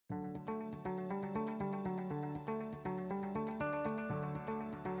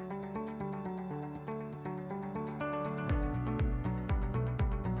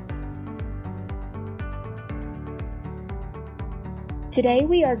Today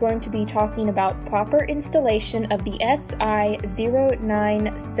we are going to be talking about proper installation of the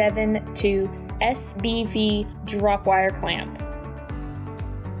SI-0972SBV Drop Wire Clamp.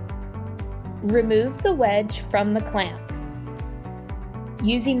 Remove the wedge from the clamp.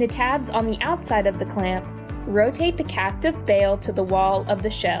 Using the tabs on the outside of the clamp, rotate the captive bail to the wall of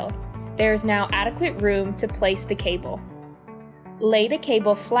the shell. There is now adequate room to place the cable. Lay the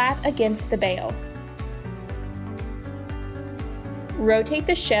cable flat against the bail. Rotate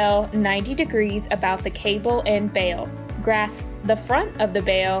the shell 90 degrees about the cable and bail. Grasp the front of the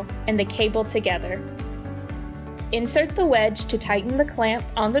bail and the cable together. Insert the wedge to tighten the clamp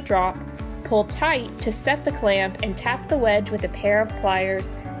on the drop. Pull tight to set the clamp and tap the wedge with a pair of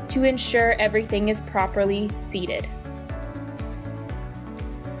pliers to ensure everything is properly seated.